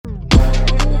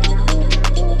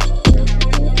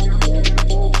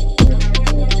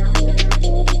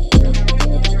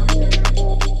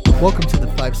Welcome to the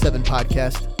 5-7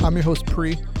 podcast. I'm your host,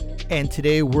 Pri, and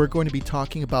today we're going to be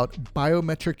talking about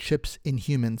biometric chips in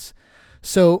humans.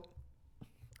 So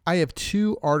I have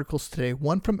two articles today,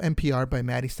 one from NPR by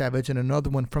Maddie Savage and another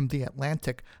one from The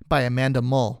Atlantic by Amanda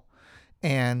Mull.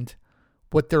 And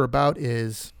what they're about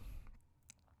is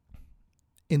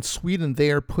in Sweden, they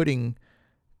are putting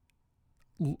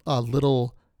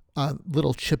little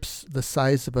chips the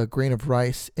size of a grain of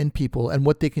rice in people. And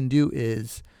what they can do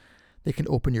is they can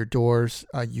open your doors.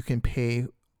 You can pay.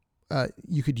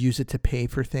 You could use it to pay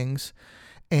for things,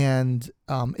 and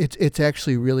it's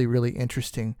actually really, really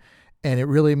interesting, and it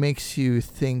really makes you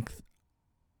think.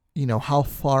 How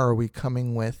far are we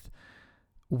coming with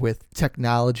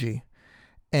technology,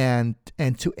 and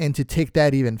to take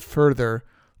that even further,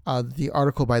 the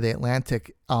article by The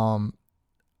Atlantic.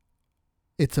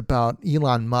 It's about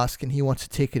Elon Musk, and he wants to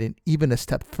take it even a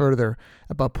step further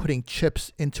about putting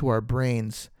chips into our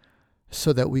brains,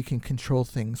 so that we can control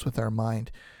things with our mind.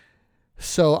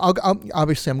 So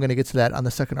obviously I'm going to get to that on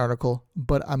the second article,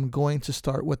 but I'm going to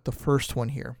start with the first one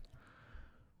here.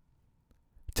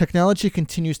 Technology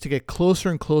continues to get closer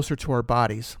and closer to our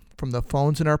bodies, from the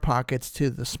phones in our pockets to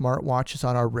the smartwatches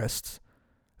on our wrists.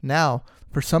 Now,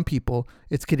 for some people,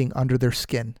 it's getting under their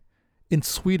skin. In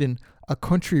Sweden, a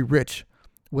country rich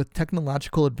with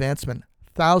technological advancement,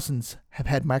 thousands have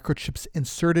had microchips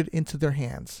inserted into their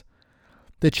hands.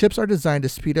 The chips are designed to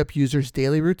speed up users'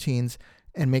 daily routines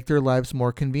and make their lives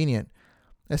more convenient.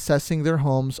 Accessing their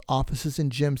homes, offices,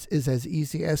 and gyms is as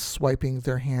easy as swiping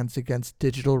their hands against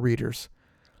digital readers.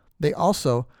 They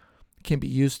also can be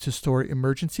used to store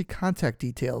emergency contact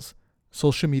details,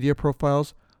 social media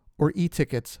profiles, or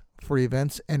e-tickets for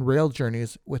events and rail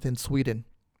journeys within Sweden.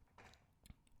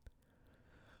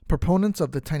 Proponents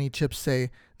of the tiny chips say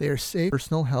they are safe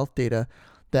personal health data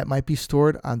that might be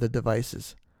stored on the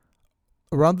devices.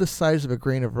 Around the size of a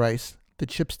grain of rice, the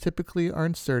chips typically are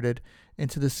inserted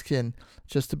into the skin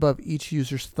just above each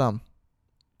user's thumb,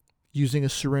 using a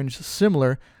syringe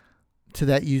similar to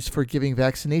that used for giving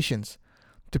vaccinations.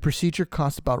 The procedure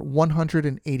costs about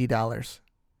 $180.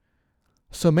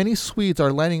 So many Swedes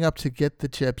are lining up to get the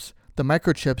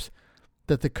microchips,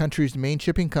 that the country's main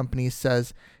shipping company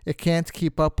says it can't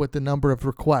keep up with the number of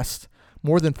requests.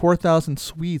 More than 4,000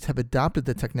 Swedes have adopted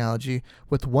the technology,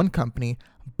 with one company,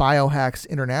 Biohacks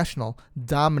International,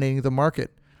 dominating the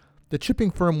market. The chipping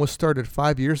firm was started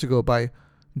 5 years ago by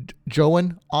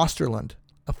Johan Osterlund,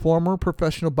 a former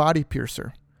professional body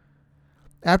piercer.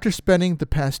 After spending the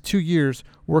past 2 years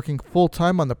working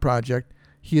full-time on the project,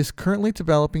 he is currently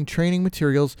developing training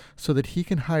materials so that he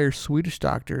can hire Swedish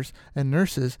doctors and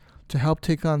nurses to help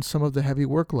take on some of the heavy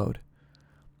workload.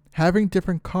 Having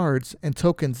different cards and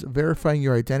tokens verifying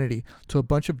your identity to a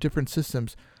bunch of different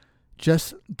systems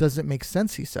just doesn't make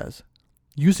sense, he says.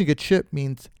 Using a chip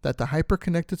means that the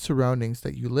hyper-connected surroundings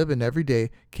that you live in every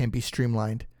day can be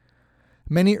streamlined.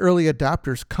 Many early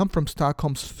adopters come from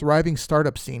Stockholm's thriving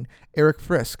startup scene. Eric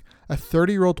Frisk, a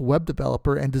 30-year-old web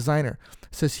developer and designer,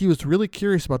 says he was really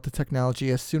curious about the technology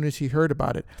as soon as he heard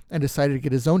about it and decided to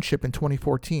get his own chip in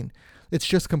 2014. It's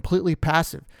just completely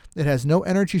passive. It has no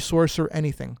energy source or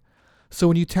anything. So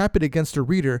when you tap it against a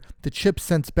reader, the chip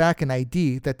sends back an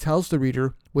ID that tells the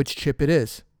reader which chip it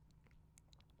is.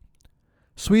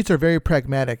 Swedes are very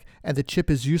pragmatic, and the chip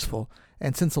is useful.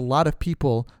 And since a lot of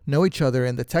people know each other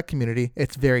in the tech community,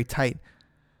 it's very tight.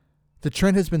 The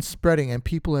trend has been spreading, and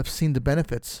people have seen the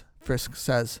benefits, Frisk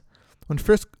says. When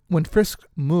Frisk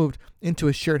moved into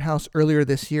a shared house earlier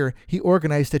this year, he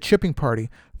organized a chipping party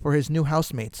for his new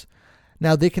housemates.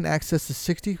 Now they can access the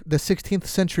 16th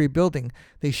century building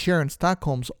they share in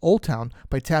Stockholm's Old Town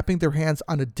by tapping their hands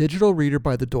on a digital reader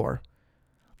by the door.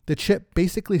 The chip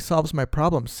basically solves my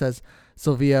problems, says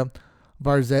Sylvia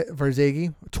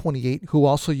Varzegi, 28, who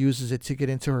also uses it to get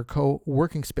into her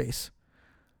co-working space.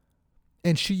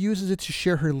 And she uses it to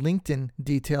share her LinkedIn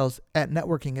details at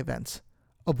networking events,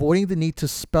 avoiding the need to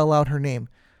spell out her name.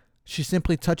 She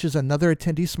simply touches another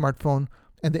attendee's smartphone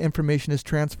and the information is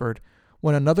transferred.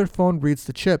 When another phone reads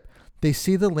the chip, they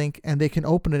see the link and they can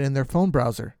open it in their phone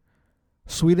browser.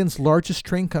 Sweden's largest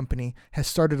train company has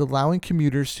started allowing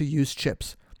commuters to use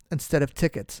chips instead of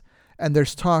tickets, and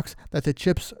there's talks that the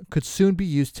chips could soon be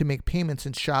used to make payments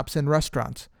in shops and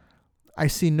restaurants. I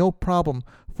see no problem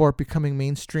for it becoming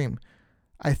mainstream.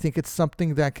 I think it's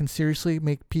something that can seriously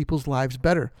make people's lives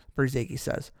better, Verzegi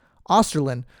says.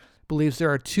 Osterlund believes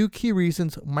there are two key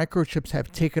reasons microchips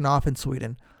have taken off in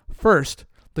Sweden. First,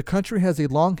 the country has a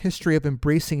long history of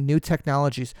embracing new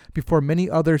technologies before many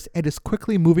others and is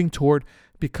quickly moving toward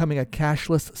becoming a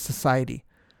cashless society.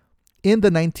 In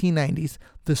the 1990s,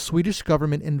 the Swedish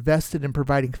government invested in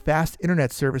providing fast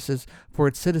internet services for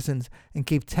its citizens and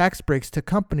gave tax breaks to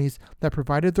companies that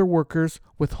provided their workers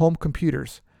with home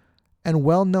computers. And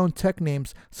well-known tech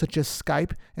names such as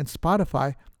Skype and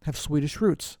Spotify have Swedish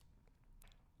roots.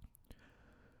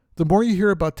 The more you hear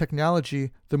about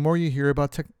technology, the more you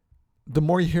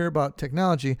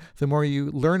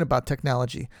learn about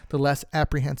technology, the less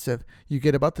apprehensive you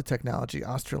get about the technology,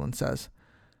 Osterlund says.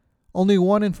 Only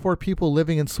 1 in 4 people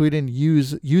living in Sweden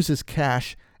uses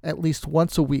cash at least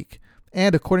once a week.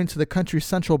 And according to the country's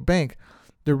central bank,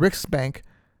 the Riksbank,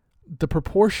 the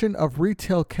proportion of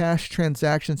retail cash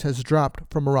transactions has dropped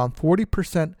from around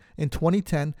 40% in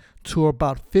 2010 to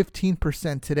about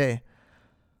 15% today.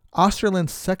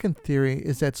 Osterlund's second theory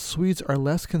is that Swedes are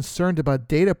less concerned about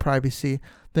data privacy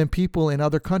than people in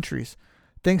other countries,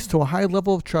 thanks to a high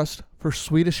level of trust for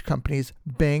Swedish companies,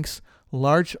 banks,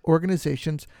 large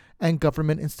organizations, and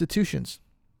government institutions.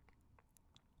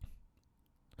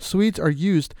 Swedes are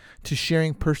used to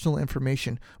sharing personal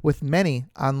information, with many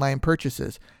online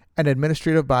purchases and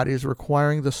administrative bodies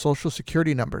requiring the social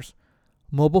security numbers.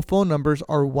 Mobile phone numbers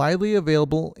are widely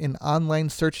available in online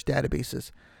search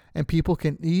databases, and people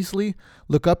can easily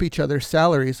look up each other's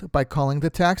salaries by calling the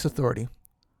tax authority.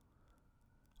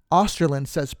 Osterlund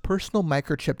says personal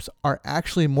microchips are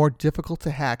actually more difficult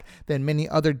to hack than many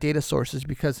other data sources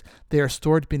because they are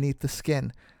stored beneath the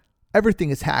skin. Everything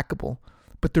is hackable,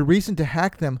 but the reason to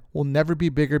hack them will never be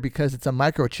bigger because it's a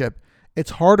microchip.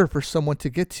 It's harder for someone to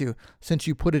get to since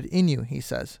you put it in you, he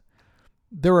says.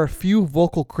 There are few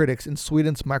vocal critics in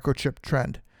Sweden's microchip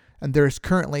trend, and there is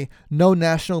currently no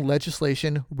national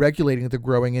legislation regulating the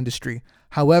growing industry.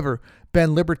 However,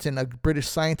 Ben Liberton, a British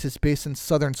scientist based in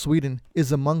southern Sweden,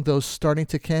 is among those starting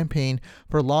to campaign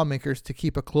for lawmakers to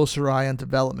keep a closer eye on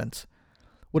developments.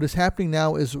 What is happening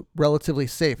now is relatively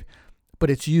safe, but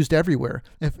it's used everywhere.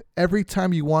 If every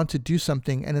time you want to do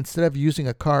something and instead of using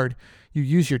a card, you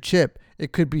use your chip,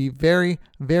 it could be very,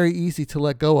 very easy to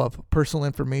let go of personal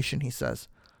information, he says.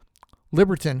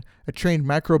 Liberton, a trained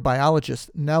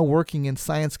microbiologist now working in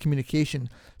science communication,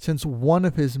 since one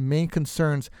of his main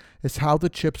concerns is how the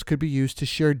chips could be used to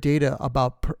share data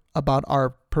about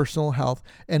our personal health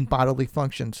and bodily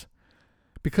functions.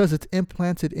 Because it's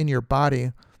implanted in your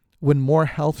body, when more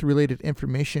health-related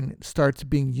information starts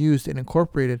being used and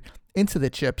incorporated into the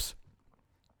chips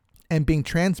and being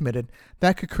transmitted,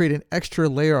 that could create an extra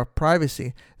layer of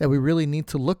privacy that we really need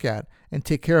to look at and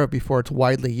take care of before it's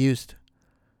widely used.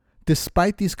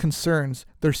 Despite these concerns,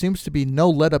 there seems to be no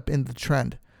let-up in the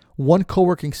trend. One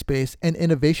co-working space and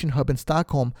innovation hub in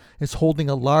Stockholm is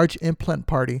holding a large implant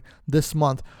party this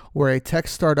month where a tech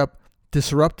startup,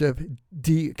 Disruptive,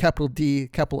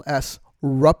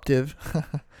 Ruptive,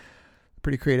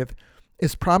 pretty creative,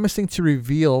 is promising to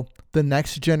reveal the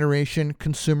next generation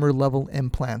consumer-level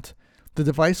implant. The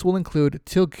device will include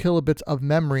 2 kilobits of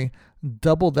memory,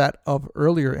 double that of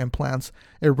earlier implants,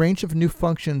 a range of new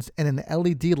functions, and an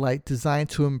LED light designed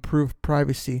to improve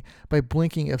privacy by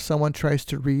blinking if someone tries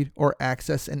to read or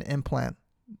access an implant.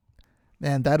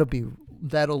 Man,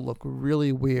 that'll look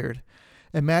really weird.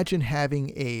 Imagine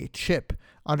having a chip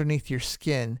underneath your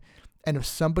skin, and if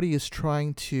somebody is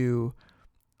trying to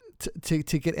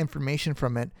get information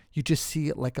from it, you just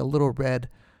see like a little red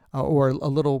or a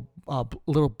little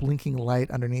blinking light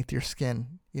underneath your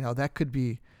skin. You know, that could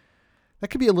be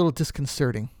a little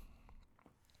disconcerting.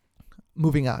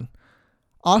 Moving on.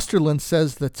 Osterlund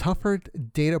says the tougher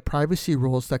data privacy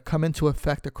rules that come into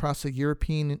effect across the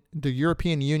European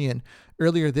Union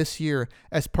earlier this year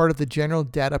as part of the General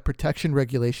Data Protection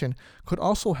Regulation could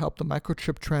also help the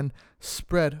microchip trend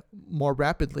spread more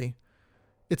rapidly.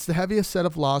 It's the heaviest set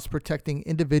of laws protecting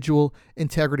individual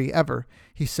integrity ever,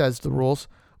 he says. The rules,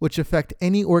 which affect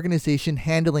any organization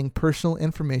handling personal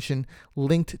information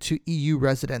linked to EU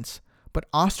residents.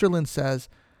 But Osterlund says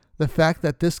the fact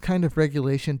that this kind of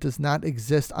regulation does not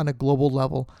exist on a global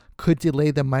level could delay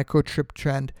the microchip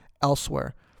trend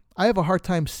elsewhere. I have a hard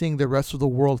time seeing the rest of the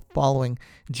world following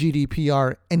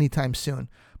GDPR anytime soon,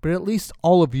 but at least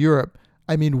all of Europe,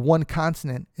 one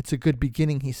continent, it's a good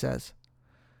beginning, he says.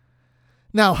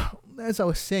 Now, as I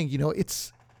was saying,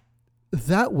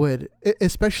 that would,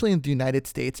 especially in the United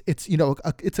States, it's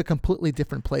a completely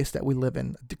different place that we live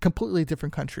in, a completely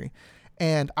different country.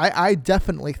 And I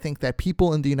definitely think that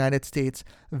people in the United States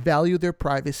value their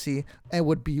privacy and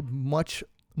would be much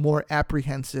more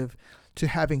apprehensive to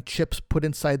having chips put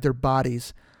inside their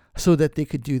bodies so that they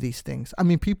could do these things.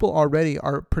 People already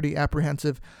are pretty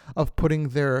apprehensive of putting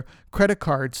their credit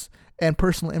cards and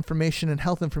personal information and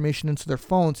health information into their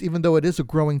phones, even though it is a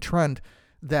growing trend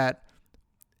that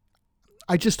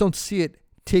I just don't see it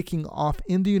taking off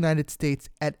in the United States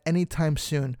at any time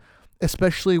soon,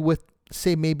 especially with,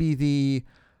 say, maybe the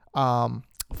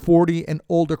 40 and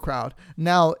older crowd.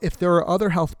 Now, if there are other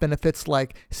health benefits,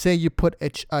 like say you put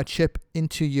a chip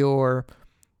into your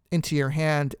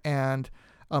hand and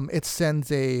it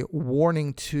sends a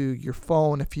warning to your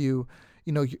phone if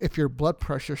if your blood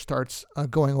pressure starts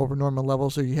going over normal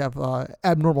levels, or you have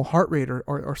abnormal heart rate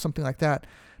or something like that.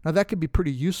 Now that could be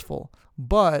pretty useful,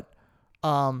 but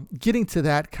getting to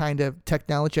that kind of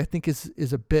technology, I think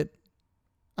is a bit,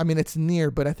 it's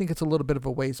near, but I think it's a little bit of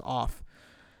a ways off.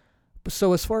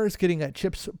 So as far as getting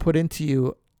chips put into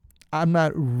you, I'm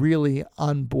not really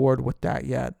on board with that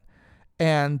yet.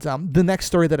 And the next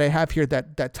story that I have here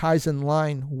that ties in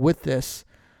line with this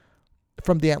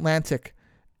from The Atlantic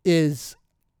is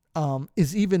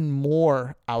even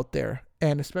more out there,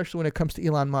 and especially when it comes to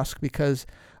Elon Musk, because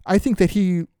I think that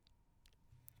he's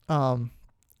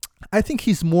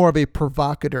more of a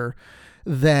provocateur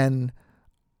than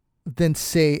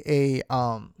say a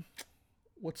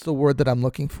what's the word that I'm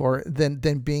looking for, than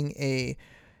being a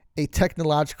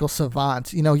technological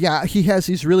savant. Yeah, he has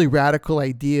these really radical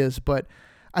ideas, but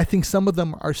I think some of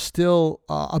them are still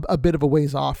a bit of a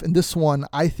ways off. And this one,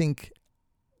 I think,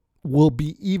 will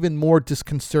be even more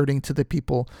disconcerting to the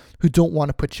people who don't want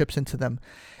to put chips into them.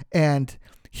 And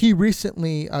he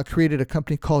recently created a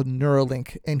company called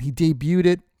Neuralink, and he debuted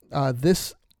it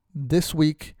this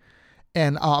week.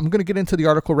 And I'm going to get into the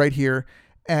article right here,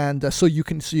 and so you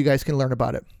guys can learn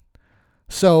about it.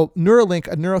 So Neuralink,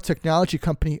 a neurotechnology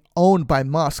company owned by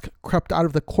Musk, crept out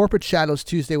of the corporate shadows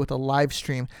Tuesday with a live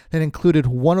stream that included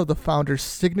one of the founder's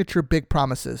signature big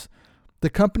promises. The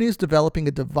company is developing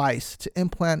a device to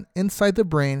implant inside the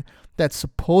brain that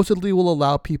supposedly will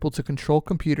allow people to control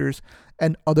computers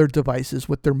and other devices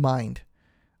with their mind.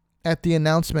 At the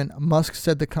announcement, Musk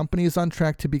said the company is on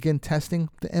track to begin testing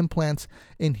the implants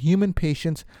in human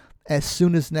patients as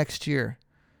soon as next year.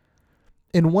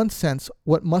 In one sense,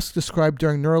 what Musk described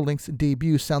during Neuralink's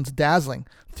debut sounds dazzling.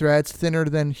 Threads thinner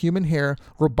than human hair,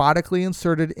 robotically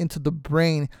inserted into the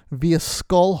brain via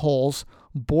skull holes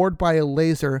bored by a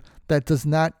laser that does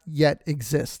not yet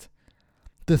exist.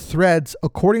 The threads,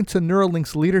 according to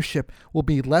Neuralink's leadership, will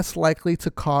be less likely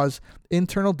to cause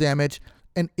internal damage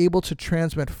and able to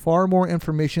transmit far more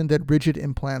information than rigid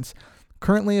implants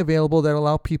currently available that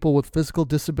allow people with physical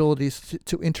disabilities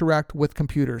to interact with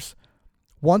computers.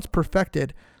 Once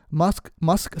perfected, Musk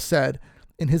said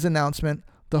in his announcement,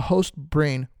 the host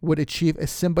brain would achieve a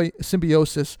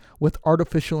symbiosis with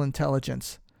artificial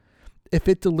intelligence. If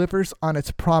it delivers on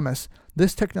its promise,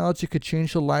 this technology could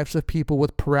change the lives of people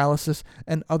with paralysis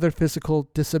and other physical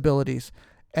disabilities.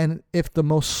 And if the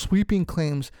most sweeping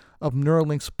claims of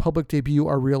Neuralink's public debut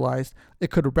are realized,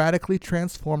 it could radically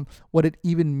transform what it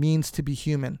even means to be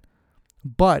human.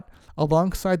 But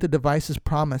alongside the device's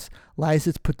promise lies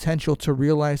its potential to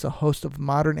realize a host of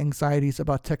modern anxieties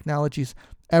about technology's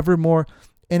ever more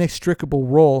inextricable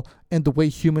role in the way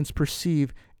humans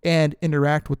perceive and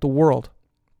interact with the world.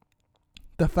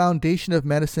 The foundation of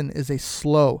medicine is a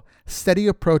slow, steady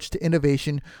approach to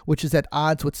innovation, which is at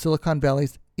odds with Silicon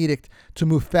Valley's edict to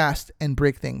move fast and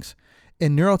break things.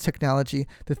 In neurotechnology,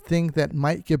 the thing that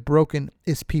might get broken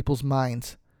is people's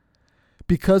minds.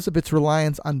 Because of its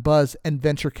reliance on buzz and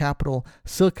venture capital,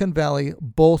 Silicon Valley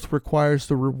both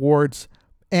rewards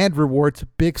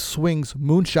big swings,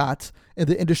 moonshots in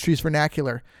the industry's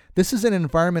vernacular. This is an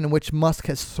environment in which Musk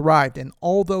has thrived, and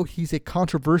although he's a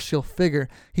controversial figure,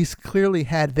 he's clearly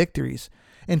had victories.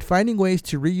 In finding ways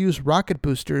to reuse rocket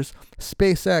boosters,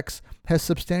 SpaceX has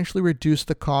substantially reduced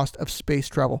the cost of space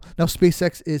travel. Now,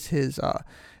 SpaceX is his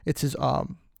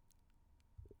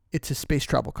space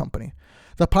travel company.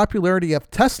 The popularity of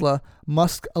Tesla,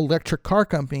 Musk's electric car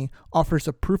company, offers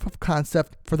a proof of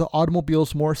concept for the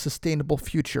automobile's more sustainable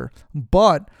future.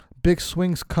 But big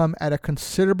swings come at a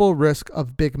considerable risk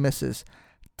of big misses.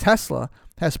 Tesla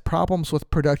has problems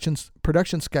with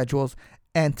production schedules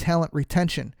and talent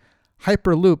retention.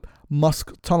 Hyperloop,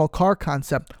 Musk's tunnel car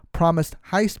concept, promised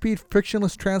high-speed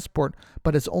frictionless transport,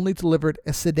 but has only delivered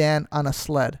a sedan on a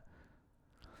sled.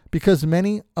 Because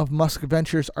many of Musk's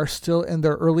ventures are still in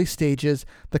their early stages,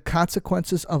 the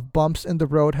consequences of bumps in the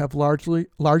road have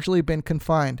largely been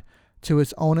confined to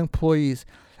his own employees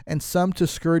and some to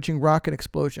scourging rocket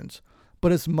explosions.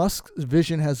 But as Musk's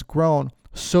vision has grown,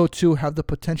 so too have the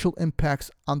potential impacts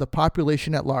on the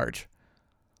population at large.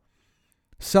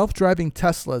 Self-driving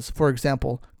Teslas, for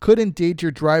example, could endanger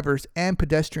drivers and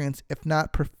pedestrians if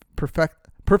not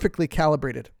perfectly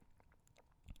calibrated.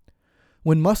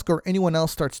 When Musk or anyone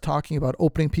else starts talking about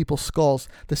opening people's skulls,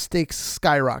 the stakes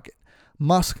skyrocket.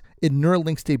 Musk, in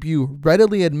Neuralink's debut,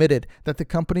 readily admitted that the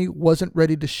company wasn't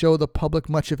ready to show the public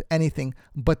much of anything,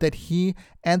 but that he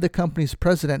and the company's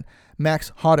president,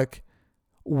 Max Hodak,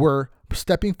 were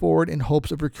stepping forward in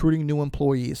hopes of recruiting new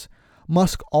employees.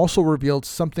 Musk also revealed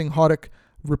something Hodak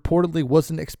reportedly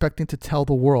wasn't expecting to tell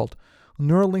the world.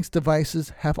 Neuralink's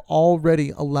devices have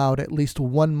already allowed at least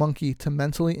one monkey to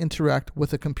mentally interact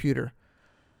with a computer.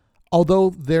 Although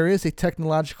there is a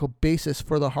technological basis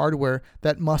for the hardware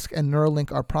that Musk and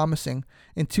Neuralink are promising,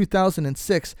 in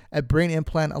 2006, a brain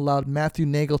implant allowed Matthew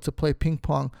Nagel to play ping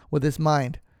pong with his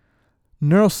mind.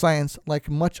 Neuroscience, like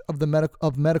much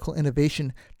of medical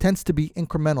innovation, tends to be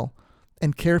incremental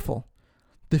and careful.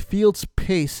 The field's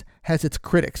pace has its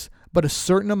critics, but a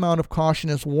certain amount of caution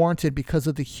is warranted because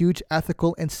of the huge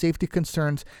ethical and safety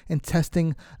concerns in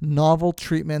testing novel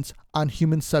treatments on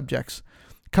human subjects.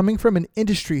 Coming from an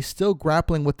industry still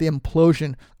grappling with the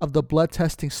implosion of the blood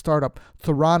testing startup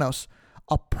Theranos,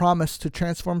 a promise to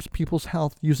transform people's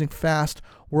health using fast,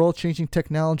 world-changing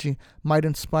technology might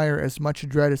inspire as much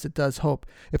dread as it does hope.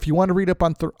 If you want to read up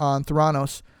on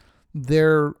Theranos,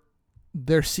 their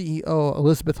CEO,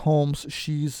 Elizabeth Holmes,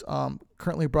 she's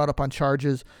currently brought up on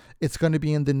charges. It's going to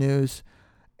be in the news,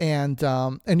 and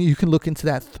you can look into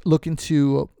that. Look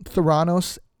into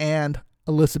Theranos and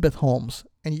Elizabeth Holmes,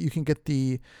 and you can get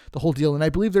the whole deal. And I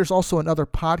believe there's also another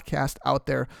podcast out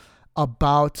there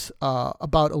about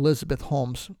Elizabeth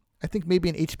Holmes. I think maybe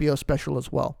an HBO special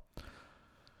as well.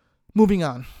 Moving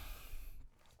on.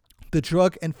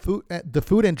 The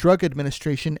Food and Drug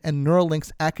Administration and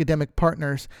Neuralink's academic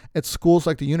partners at schools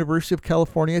like the University of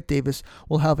California at Davis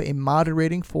will have a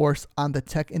moderating force on the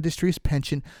tech industry's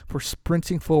penchant for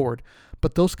sprinting forward.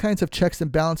 But those kinds of checks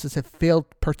and balances have failed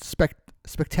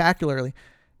spectacularly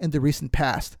in the recent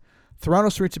past.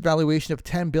 Theranos reached a valuation of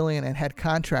 $10 billion and had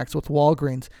contracts with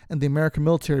Walgreens and the American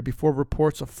military before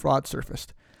reports of fraud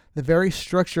surfaced. The very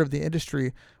structure of the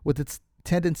industry, with its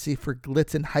tendency for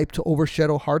glitz and hype to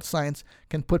overshadow hard science,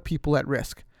 can put people at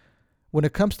risk. When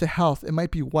it comes to health, it might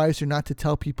be wiser not to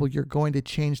tell people you're going to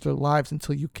change their lives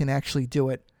until you can actually do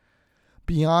it.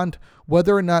 Beyond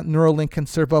whether or not Neuralink can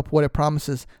serve up what it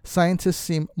promises, scientists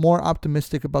seem more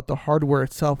optimistic about the hardware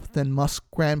itself than Musk's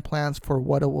grand plans for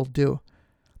what it will do.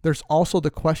 There's also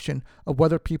the question of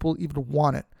whether people even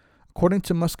want it. According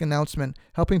to Musk's announcement,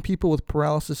 helping people with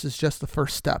paralysis is just the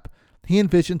first step. He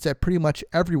envisions that pretty much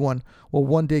everyone will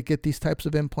one day get these types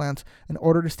of implants in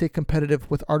order to stay competitive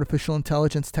with artificial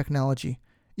intelligence technology,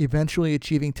 eventually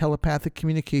achieving telepathic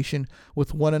communication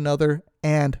with one another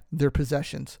and their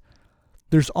possessions.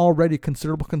 There's already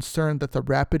considerable concern that the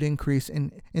rapid increase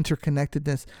in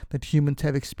interconnectedness that humans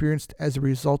have experienced as a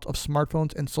result of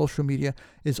smartphones and social media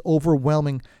is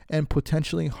overwhelming and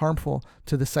potentially harmful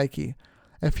to the psyche.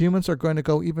 If humans are going to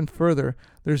go even further,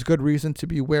 there's good reason to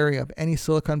be wary of any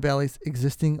Silicon Valley's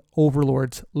existing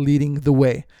overlords leading the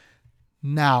way.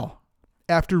 Now,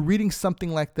 after reading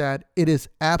something like that, it is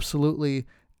absolutely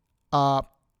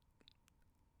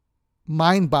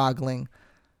mind-boggling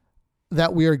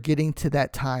that we are getting to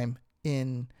that time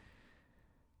in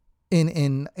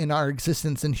our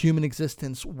existence, in human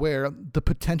existence, where the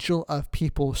potential of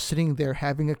people sitting there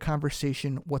having a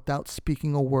conversation without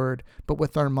speaking a word, but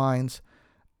with our minds,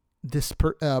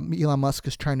 Elon Musk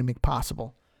is trying to make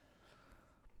possible.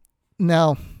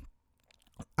 Now,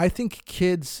 I think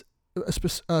kids,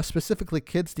 specifically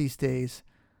kids these days,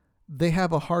 they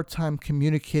have a hard time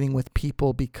communicating with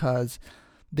people because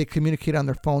they communicate on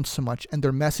their phones so much and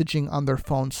they're messaging on their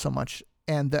phones so much.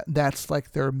 And that's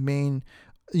like their main,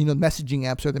 messaging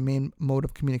apps are the main mode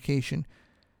of communication.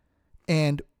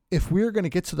 And if we're going to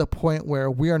get to the point where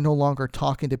we are no longer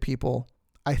talking to people,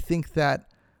 I think that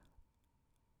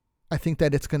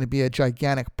it's going to be a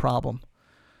gigantic problem.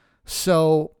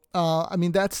 So,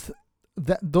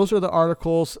 those are the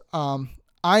articles. I'm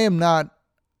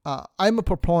a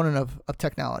proponent of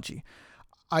technology.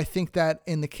 I think that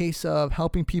in the case of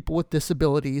helping people with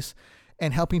disabilities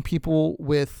and helping people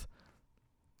with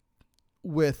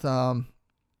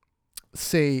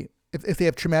say, if they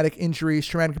have traumatic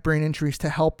brain injuries, to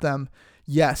help them,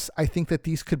 yes, I think that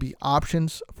these could be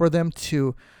options for them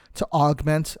to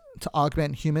augment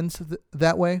humans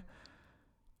that way.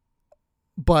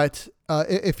 But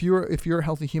if you're a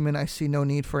healthy human, I see no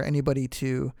need for anybody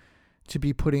to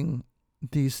be putting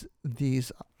these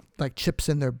like chips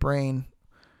in their brain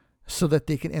so that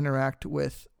they can interact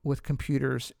with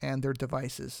computers and their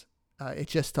devices. It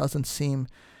just doesn't seem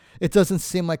like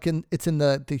it's in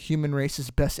the human race's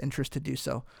best interest to do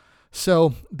so.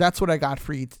 So that's what I got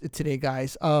for you today,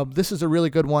 guys. This is a really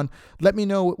good one. Let me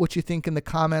know what you think in the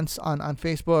comments on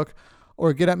Facebook,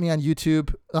 or get at me on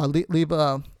YouTube.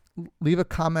 Leave a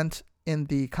comment in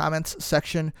the comments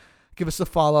section. Give us a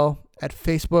follow at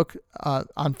Facebook,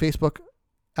 on Facebook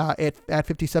at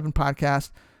 57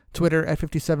 Podcast, Twitter at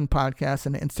 57 Podcast,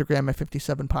 and Instagram at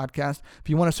 57 Podcast. If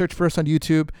you want to search for us on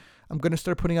YouTube, I'm going to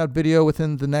start putting out video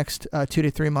within the next 2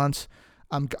 to 3 months.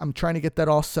 I'm trying to get that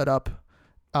all set up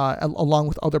along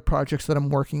with other projects that I'm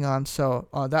working on. So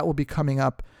that will be coming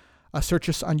up. Search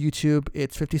us on YouTube.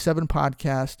 It's 57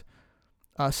 Podcast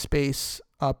space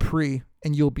pre,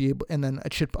 and you'll be able, and then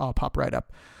it should pop right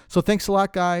up. So thanks a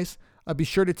lot, guys. Be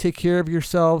sure to take care of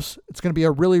yourselves. It's going to be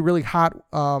a really, really hot,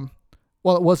 it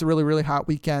was a really, really hot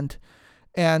weekend.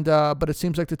 And but it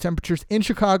seems like the temperatures in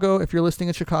Chicago, if you're listening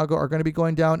in Chicago, are going to be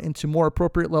going down into more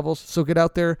appropriate levels. So get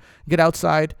out there, get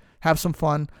outside, have some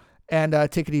fun, and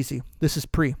take it easy. This is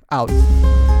Pre out.